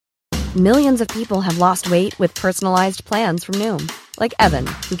Millions of people have lost weight with personalized plans from Noom. Like Evan,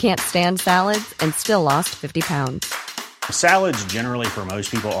 who can't stand salads and still lost 50 pounds. Salads generally for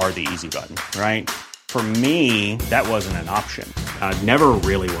most people are the easy button, right? For me, that wasn't an option. I never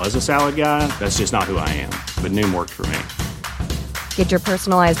really was a salad guy. That's just not who I am. But Noom worked for me. Get your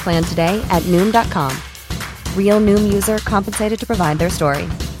personalized plan today at Noom.com. Real Noom user compensated to provide their story.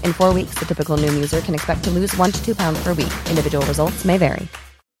 In 4 weeks, the typical Noom user can expect to lose 1 to 2 pounds per week. Individual results may vary.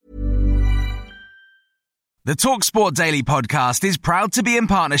 The TalkSport Daily podcast is proud to be in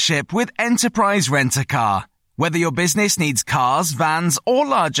partnership with Enterprise Rent-A-Car. Whether your business needs cars, vans, or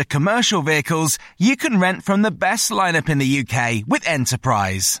larger commercial vehicles, you can rent from the best lineup in the UK with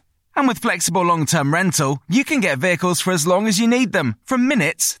Enterprise. And with flexible long-term rental, you can get vehicles for as long as you need them, from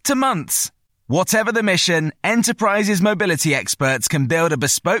minutes to months. Whatever the mission, Enterprise's mobility experts can build a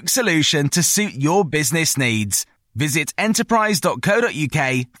bespoke solution to suit your business needs. Visit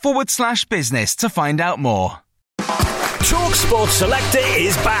enterprise.co.uk/business to find out more. TalkSport Selector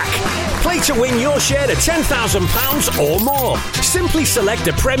is back. Play to win your share of £10,000 or more. Simply select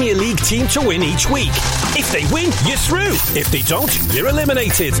a Premier League team to win each week. If they win, you're through. If they don't, you're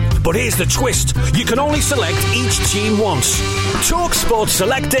eliminated. But here's the twist. You can only select each team once. TalkSport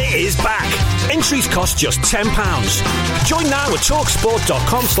Selector is back. Entries cost just £10. Join now at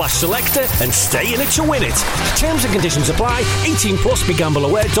talksport.com/selector and stay in it to win it. Terms and conditions apply. 18 plus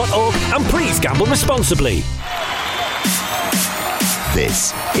begambleaware.org and please gamble responsibly.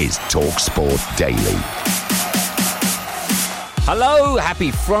 This is TalkSport Daily. Hello,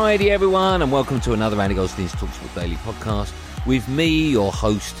 happy Friday everyone, and welcome to another Andy Goldstein's TalkSport Daily podcast with me, your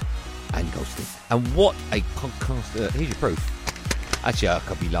host, Andy Goldstein. And what a podcast, here's your proof. Actually, that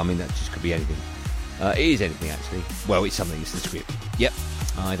just could be anything. It is anything, actually. Well, it's something, it's the script. Yep,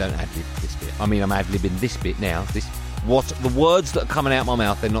 I don't ad-lib this bit. I mean, I'm ad-libbing this bit now. The words that are coming out of my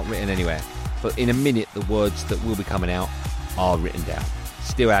mouth, they're not written anywhere. But in a minute, the words that will be coming out are written down.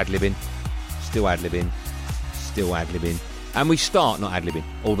 Still ad-libbing, still ad-libbing, still ad-libbing. And we start not ad-libbing,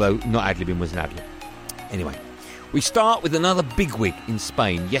 although not ad-libbing was an ad-lib. Anyway, we start with another bigwig in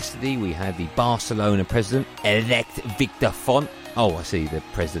Spain. Yesterday we had the Barcelona president-elect Victor Font. Oh, I see, the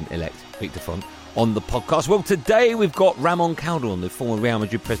president-elect Victor Font on the podcast. Well, today we've got Ramon Calderon, the former Real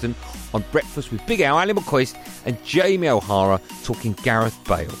Madrid president, on Breakfast with Big Al, Ali McCoist and Jamie O'Hara talking Gareth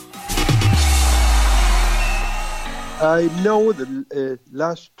Bale. I know the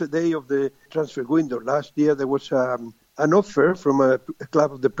last day of the transfer window last year there was an offer from a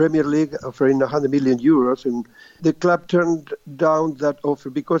club of the Premier League offering 100 million euros, and the club turned down that offer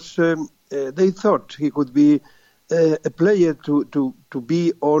because they thought he could be a player to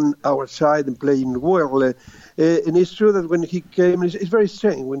be on our side and playing well. And it's true that when he came, it's very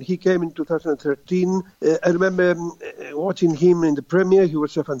strange. When he came in 2013, I remember watching him in the Premier. He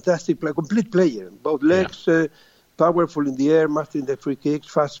was a fantastic player, complete player, both legs. Yeah. Powerful in the air, mastering the free kicks,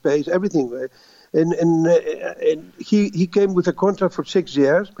 fast pace, everything. And he came with a contract for 6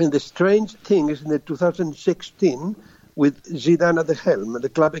 years. And the strange thing is, in the 2016, with Zidane at the helm, the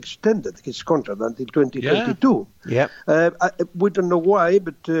club extended his contract until 2022. Yeah. We don't know why,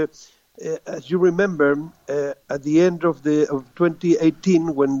 but as you remember, at the end of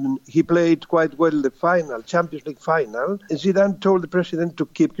 2018, when he played quite well the final, Champions League final, Zidane told the president to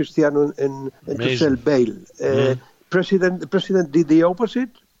keep Cristiano and to sell Bale. The president did the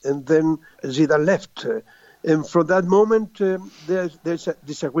opposite, and then Zidane left. And from that moment, there's a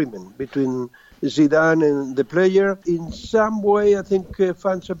disagreement between Zidane and the player. In some way, I think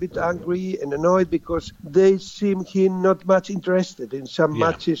fans are a bit angry and annoyed because they seem him not much interested in some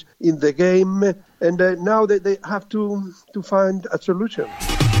matches in the game. And now they have to find a solution.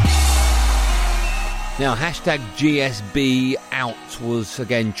 Now, hashtag GSB out was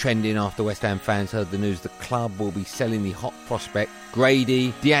again trending after West Ham fans heard the news the club will be selling the hot prospect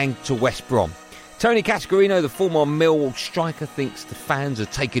Grady Dieng to West Brom. Tony Cascarino, the former Millwall striker, thinks the fans are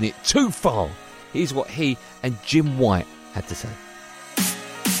taking it too far. Here's what he and Jim White had to say.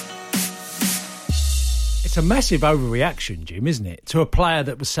 It's a massive overreaction, Jim, isn't it, to a player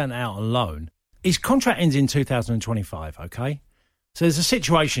that was sent out on loan. His contract ends in 2025, OK? So there's a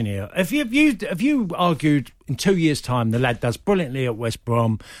situation here. Have you argued in 2 years' time the lad does brilliantly at West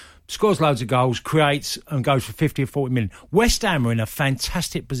Brom, scores loads of goals, creates and goes for 50 or 40 million. West Ham are in a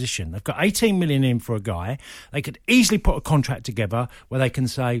fantastic position. They've got 18 million in for a guy. They could easily put a contract together where they can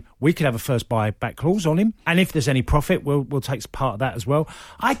say, we could have a first buy-back clause on him. And if there's any profit, we'll take part of that as well.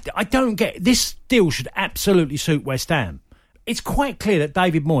 I don't get... This deal should absolutely suit West Ham. It's quite clear that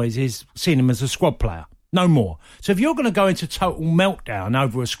David Moyes is seeing him as a squad player. No more. So if you're going to go into total meltdown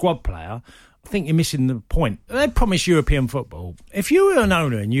over a squad player, I think you're missing the point. They promise European football. If you were an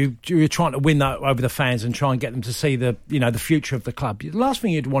owner and you're trying to win that over the fans and try and get them to see the future of the club, the last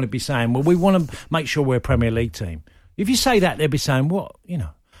thing you'd want to be saying, well, we want to make sure we're a Premier League team. If you say that, they'll be saying, what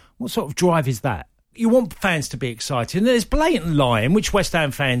sort of drive is that? You want fans to be excited. And there's blatant lying, which West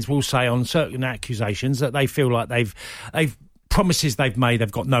Ham fans will say on certain accusations that they feel like they've promises they've made, they've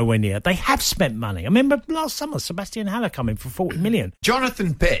got nowhere near. They have spent money. I remember last summer, Sebastian Haller coming for 40 million.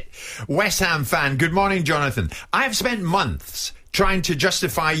 Jonathan Pitt, West Ham fan. Good morning, Jonathan. I have spent months trying to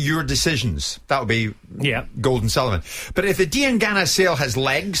justify your decisions. That would be Golden Sullivan. But if the Diangana sale has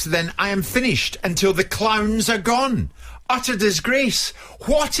legs, then I am finished until the clowns are gone. Utter disgrace.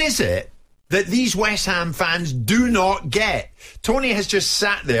 What is it that these West Ham fans do not get? Tony has just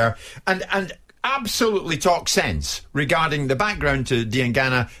sat there and absolutely talk sense regarding the background to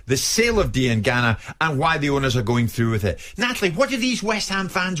Diangana, the sale of Diangana, and why the owners are going through with it. Natalie, what do these West Ham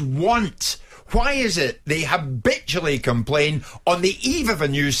fans want? Why is it they habitually complain on the eve of a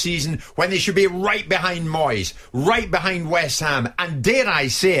new season when they should be right behind Moyes, right behind West Ham, and dare I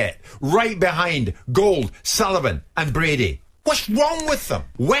say it, right behind Gold, Sullivan and Brady? What's wrong with them?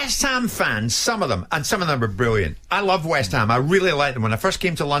 West Ham fans, some of them are brilliant. I love West Ham. I really like them. When I first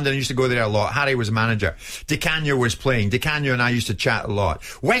came to London, I used to go there a lot. Harry was manager. Di Canio was playing. Di Canio and I used to chat a lot.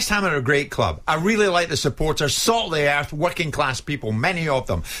 West Ham are a great club. I really like the supporters, salt of the earth, working class people, many of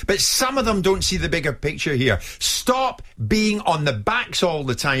them. But some of them don't see the bigger picture here. Stop being on the backs all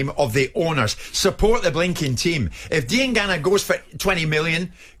the time of the owners. Support the blinking team. If Diangana goes for 20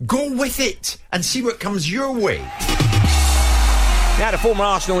 million, go with it and see what comes your way. Now, the former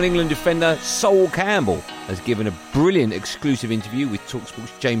Arsenal and England defender Sol Campbell has given a brilliant exclusive interview with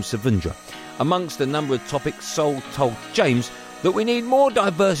TalkSport's James Savundra. Amongst a number of topics, Sol told James that we need more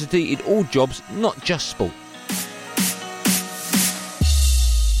diversity in all jobs, not just sport.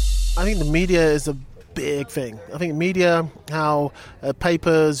 I think the media is a big thing. I think media, how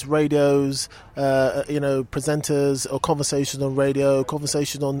papers, radios, presenters or conversations on radio,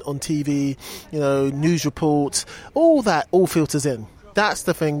 conversations on TV, news reports, all that all filters in. That's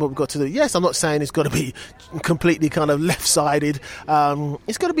the thing what we've got to do. Yes, I'm not saying it's got to be completely kind of left-sided.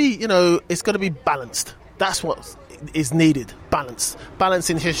 It's got to be, it's got to be balanced. That's what is needed. Balance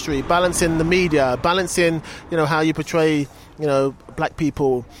in history, balance in the media, balance in, how you portray, black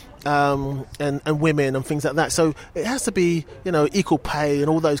people, and women and things like that. So it has to be, equal pay and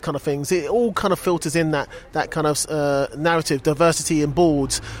all those kind of things. It all kind of filters in that kind of narrative, diversity in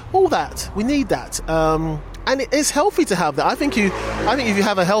boards, all that. We need that. And it is healthy to have that. I think if you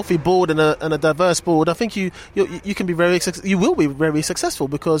have a healthy board and a diverse board, I think you can be you will be very successful,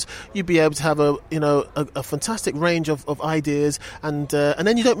 because you'll be able to have a fantastic range of ideas, and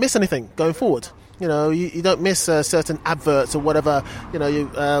then you don't miss anything going forward. You don't miss certain adverts or whatever.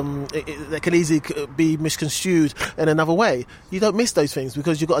 They can easily be misconstrued in another way. You don't miss those things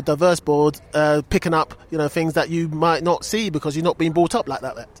because you've got a diverse board picking up things that you might not see because you're not being brought up like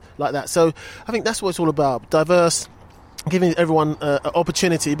that. So I think that's what it's all about. Diverse, giving everyone an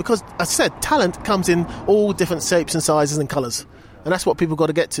opportunity, because, as I said, talent comes in all different shapes and sizes and colours, and that's what people got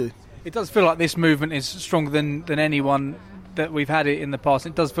to get to. It does feel like this movement is stronger than anyone that we've had it in the past.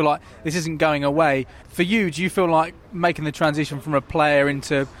 It does feel like this isn't going away. For you, do you feel like making the transition from a player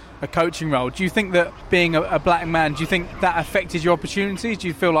into a coaching role, do you think that being a black man, do you think that affected your opportunities? Do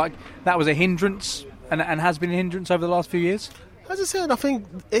you feel like that was a hindrance and has been a hindrance over the last few years? As I said, I think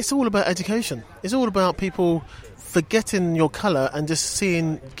it's all about education. It's all about people forgetting your colour and just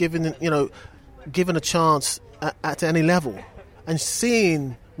given a chance at any level and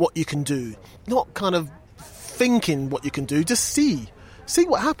seeing what you can do, not kind of thinking what you can do. Just see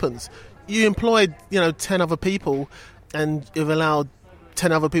what happens. You employed 10 other people and you've allowed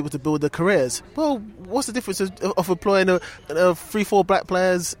 10 other people to build their careers. Well, what's the difference of employing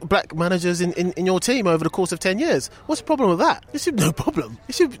 3-4 black managers in your team over the course of 10 years? What's the problem with that? There should be no problem.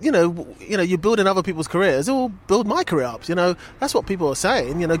 You should, you're building other people's careers, or build my career up. That's what people are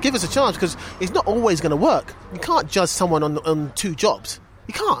saying. Give us a chance, because it's not always going to work. You can't judge someone on 2 jobs.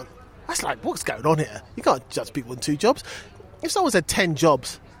 You can't. That's like, what's going on here? You can't judge people on 2 jobs. If someone's had 10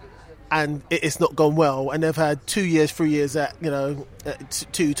 jobs and it's not gone well, and they've had 2 years, 3 years at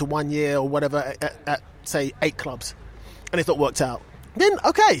 2 to 1 year or whatever at say 8 clubs, and it's not worked out, then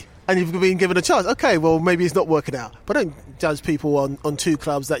okay, and you've been given a chance. Okay, well, maybe it's not working out, but don't judge people on 2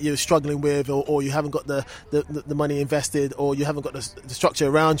 clubs that you're struggling with, or you haven't got the money invested, or you haven't got the structure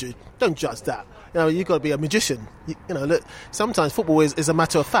around you. Don't judge that. You've got to be a magician. Look, sometimes football is a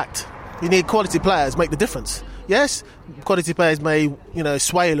matter of fact. You need quality players make the difference. Yes, quality players may,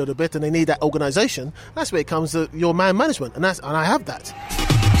 sway a little bit, and they need that organisation. That's where it comes to your man management, and I have that.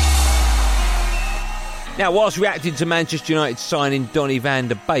 Now, whilst reacting to Manchester United signing Donny van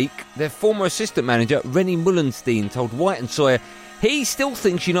der Beek, their former assistant manager, Rennie Mullenstein, told White and Sawyer he still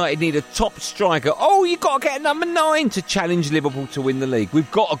thinks United need a top striker. Oh, you've got to get a number 9 to challenge Liverpool to win the league.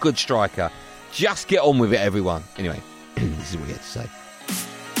 We've got a good striker. Just get on with it, everyone. Anyway, this is what he had to say.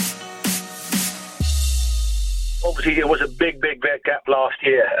 Obviously, there was a big gap last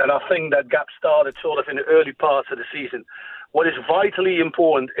year, and I think that gap started sort of in the early parts of the season. What is vitally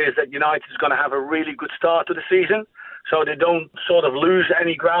important is that United is going to have a really good start to the season, so they don't sort of lose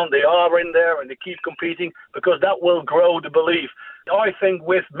any ground. They are in there and they keep competing, because that will grow the belief. I think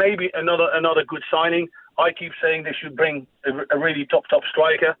with maybe another good signing, I keep saying they should bring a really top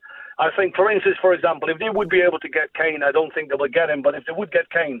striker. I think, for example, if they would be able to get Kane, I don't think they will get him, but if they would get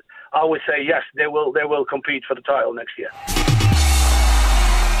Kane, I would say yes, they will compete for the title next year.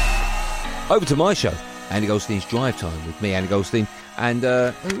 Over to my show, Andy Goldstein's Drive Time, with me, Andy Goldstein, and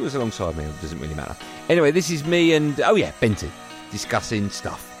who was alongside me? It doesn't really matter. Anyway, this is me and, Benty, discussing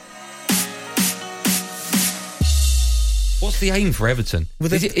stuff. What's the aim for Everton?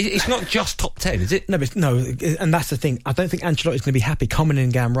 It's not just top 10, is it? No, and that's the thing. I don't think Ancelotti's going to be happy coming in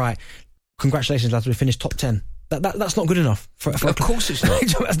and going, right, congratulations, lads, we finished top 10. That's not good enough. Of course it's not.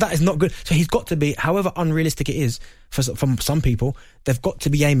 That is not good. So he's got to be, however unrealistic it is from some people, they've got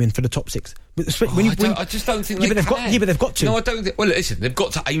to be aiming for the top 6. I just don't think they can. But they've got to. No, I don't think... Well, listen, they've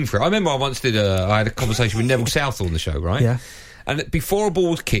got to aim for it. I remember I once I had a conversation with Neville Southall on the show, right? Yeah. And before a ball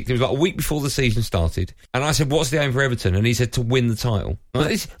was kicked, it was like a week before the season started, and I said, what's the aim for Everton? And he said, to win the title.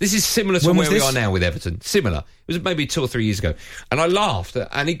 This is similar to where we are now with Everton. Similar. It was maybe 2 or 3 years ago. And I laughed,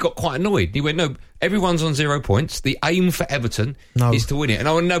 and he got quite annoyed. He went, no, everyone's on 0 points. The aim for Everton is to win it. And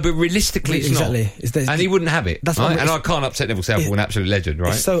I went, no, but realistically it's not. And he wouldn't have it. Right? And I can't upset Neville Southall, an absolute legend,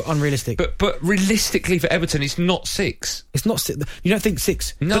 right? It's so unrealistic. But realistically for Everton, it's not 6. It's not 6. You don't think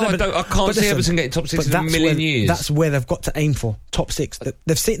 6? No, I don't. I can't see Everton getting top 6 in a million years. That's where they've got to aim for, top 6.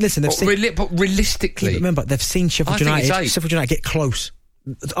 They've seen. But realistically, remember, they've seen Sheffield United get close.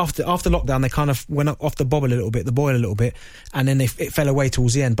 After lockdown, they kind of went off the boil a little bit, and then it fell away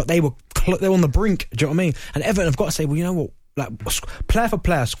towards the end. But they were on the brink. Do you know what I mean? And Everton have got to say, well, you know what? Like, player for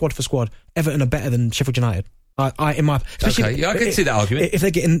player, squad for squad, Everton are better than Sheffield United. I can see that argument. If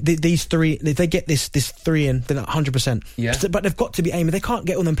they get in these 3, if they get this 3 in, then 100%. Yeah. But they've got to be aiming. They can't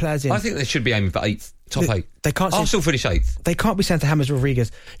get all them players in. I think they should be aiming for 8th, top 8. They can't. I'll still finish 8th. They can't be saying to James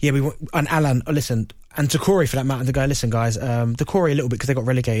Rodriguez, yeah, we want, and Alan, listen, and Takori for that matter, to go, listen, guys, Takori a little bit because they got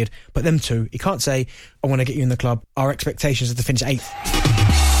relegated, but them two, he can't say, I want to get you in the club. Our expectations are to finish 8th.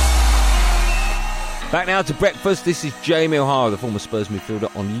 Back now to breakfast. This is Jamie O'Hara, the former Spurs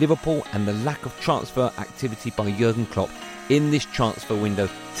midfielder, on Liverpool and the lack of transfer activity by Jurgen Klopp in this transfer window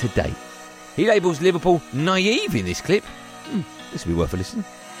today. He labels Liverpool naive in this clip. This will be worth a listen.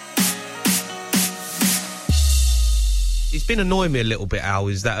 It's been annoying me a little bit, Al,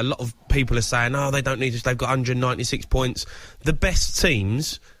 is that a lot of people are saying, they don't need us, they've got 196 points. The best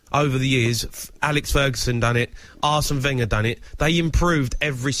teams over the years, Alex Ferguson done it, Arsene Wenger done it, they improved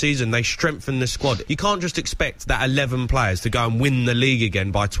every season, they strengthened the squad. You can't just expect that 11 players to go and win the league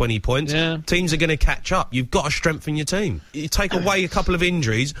again by 20 points. Yeah. Teams are going to catch up. You've got to strengthen your team. You take away a couple of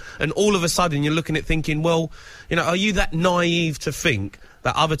injuries and all of a sudden you're looking at thinking, well, are you that naive to think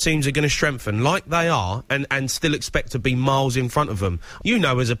that other teams are going to strengthen like they are and still expect to be miles in front of them?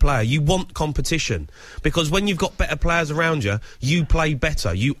 As a player, you want competition, because when you've got better players around you, you play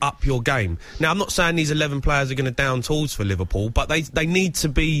better, you up your game. Now, I'm not saying these 11 players are going to down tools for Liverpool, but they need to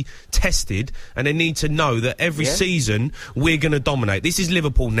be tested, and they need to know that every season we're going to dominate. This is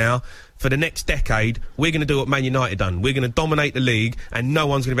Liverpool now. For the next decade, we're going to do what Man United done. We're going to dominate the league, and no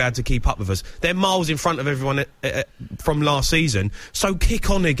one's going to be able to keep up with us. They're miles in front of everyone from last season, so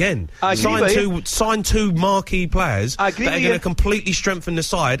kick on again. Sign two marquee players that are going to completely strengthen the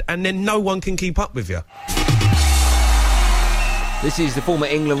side, and then no one can keep up with you. This is the former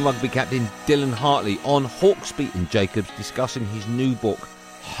England rugby captain Dylan Hartley on Hawksby and Jacobs discussing his new book,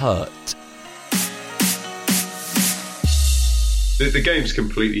 Hurt. The game's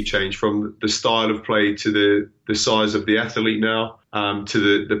completely changed from the style of play to the size of the athlete now,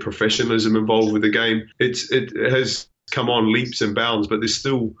 to the professionalism involved with the game. It has come on leaps and bounds, but there's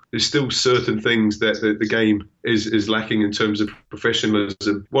still certain things that the game is lacking in terms of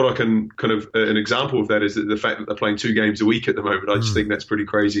professionalism. What I can an example of that is the fact that they're playing 2 games a week at the moment. I just think that's pretty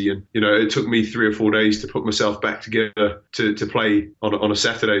crazy. And it took me 3 or 4 days to put myself back together to play on a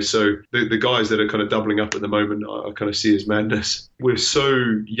Saturday. So the guys that are kind of doubling up at the moment, I kind of see as madness. We're so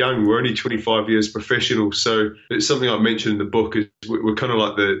young. We're only 25 years professional. So it's something I mentioned in the book is we're kind of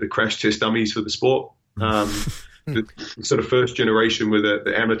like the crash test dummies for the sport. the sort of first generation with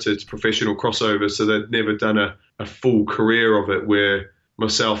the amateur to professional crossover, so they've never done a full career of it, where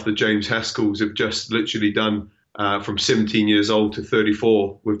myself, the James Haskells, have just literally done from 17 years old to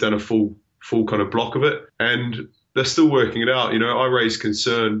 34. We've done a full kind of block of it, and they're still working it out. I raised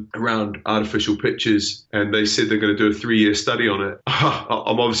concern around artificial pitches, and they said they're going to do a 3-year study on it.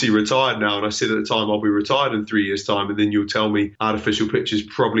 I'm obviously retired now, and I said at the time I'll be retired in 3 years' time, and then you'll tell me artificial pitches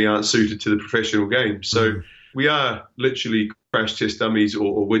probably aren't suited to the professional game. So we are literally crash test dummies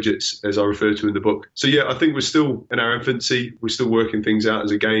or widgets, as I refer to in the book. So yeah, I think we're still in our infancy. We're still working things out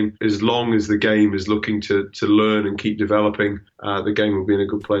as a game. As long as the game is looking to learn and keep developing, the game will be in a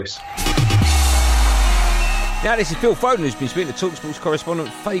good place. Now, this is Phil Foden, who's been speaking to TalkSport's correspondent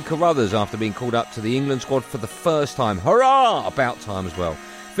Faye Carruthers after being called up to the England squad for the first time. Hurrah! About time as well.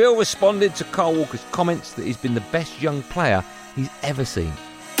 Phil responded to Carl Walker's comments that he's been the best young player he's ever seen.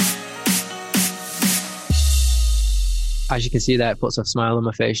 As you can see there, it puts a smile on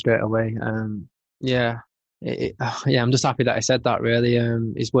my face straight away. I'm just happy that I said that, really.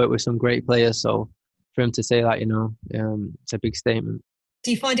 He's worked with some great players, so for him to say that, it's a big statement. Do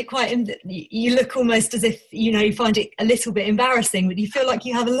you find it you look almost as if, you find it a little bit embarrassing, but you feel like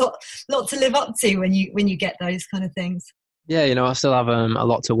you have a lot to live up to when you get those kind of things? Yeah, I still have a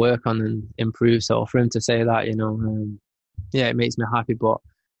lot to work on and improve. So for him to say that, it makes me happy, but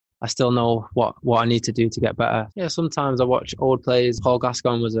I still know what I need to do to get better. Yeah, sometimes I watch old players. Paul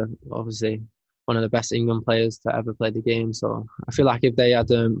Gascoigne was obviously one of the best England players to ever play the game. So I feel like if they had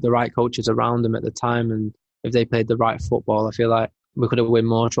the right coaches around them at the time, and if they played the right football, I feel like we could have won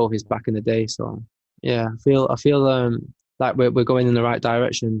more trophies back in the day. So yeah, I feel like we're going in the right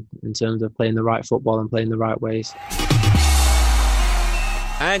direction in terms of playing the right football and playing the right ways.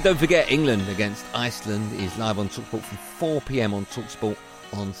 And don't forget, England against Iceland is live on TalkSport from 4 p.m. on TalkSport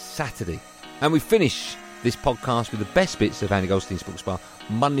on Saturday. And we finish this podcast with the best bits of Andy Goldstein's Sports Bar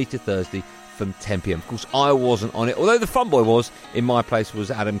Monday to Thursday from 10 p.m. Of course, I wasn't on it, although the fun boy was. In my place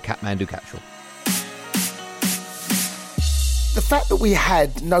was Adam Kathmandu Cattrall. The fact that we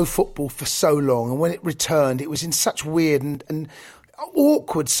had no football for so long, and when it returned, it was in such weird and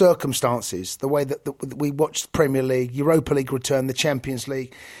awkward circumstances, the way that we watched the Premier League, Europa League return, the Champions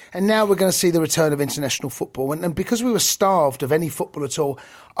League, and now we're going to see the return of international football. And because we were starved of any football at all,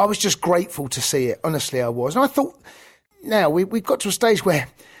 I was just grateful to see it. Honestly, I was. And I thought, now we've got to a stage where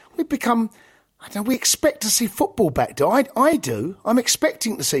we've become, we expect to see football back. I do. I'm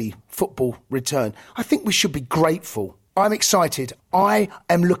expecting to see football return. I think we should be grateful. I'm excited. I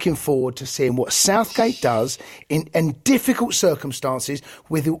am looking forward to seeing what Southgate does in difficult circumstances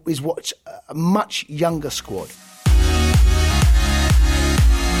with a much younger squad.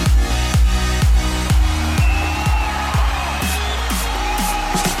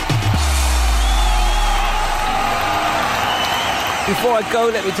 Before I go,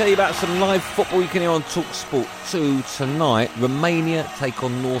 let me tell you about some live football you can hear on TalkSport 2 tonight. Romania take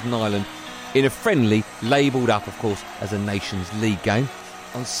on Northern Ireland in a friendly, labelled up, of course, as a Nations League game.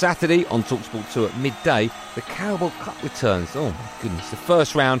 On Saturday, on TalkSport 2 at midday, the Carabao Cup returns. Oh, my goodness. The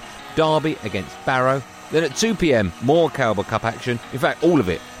first round, Derby against Barrow. Then at 2 p.m, more Carabao Cup action. In fact, all of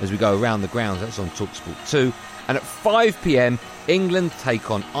it as we go around the grounds. That's on TalkSport 2. And at 5 p.m, England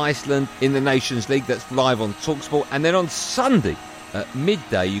take on Iceland in the Nations League. That's live on TalkSport. And then on Sunday, at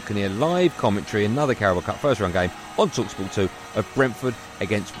midday, you can hear live commentary, another Carabao Cup first round game on TalkSport 2 of Brentford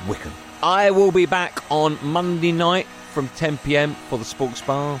against Wycombe. I will be back on Monday night from 10 p.m. for the Sports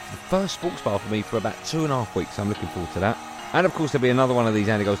Bar. The first Sports Bar for me for about 2.5 weeks. I'm looking forward to that. And of course, there'll be another one of these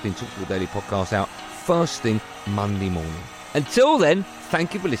Andy Goldstein TalkSport Daily podcasts out first thing Monday morning. Until then,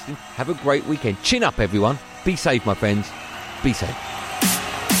 thank you for listening. Have a great weekend. Chin up, everyone. Be safe, my friends. Be safe.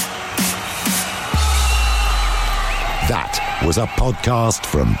 That was a podcast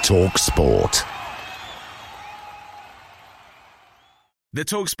from TalkSport. The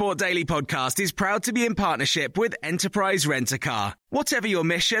TalkSport Daily Podcast is proud to be in partnership with Enterprise Rent-A-Car. Whatever your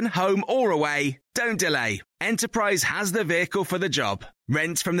mission, home or away, don't delay. Enterprise has the vehicle for the job.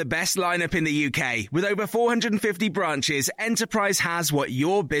 Rent from the best lineup in the UK. With over 450 branches, Enterprise has what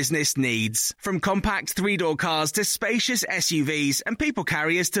your business needs. From compact 3-door cars to spacious SUVs and people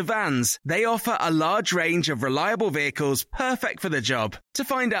carriers to vans, they offer a large range of reliable vehicles perfect for the job. To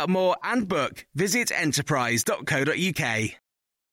find out more and book, visit enterprise.co.uk.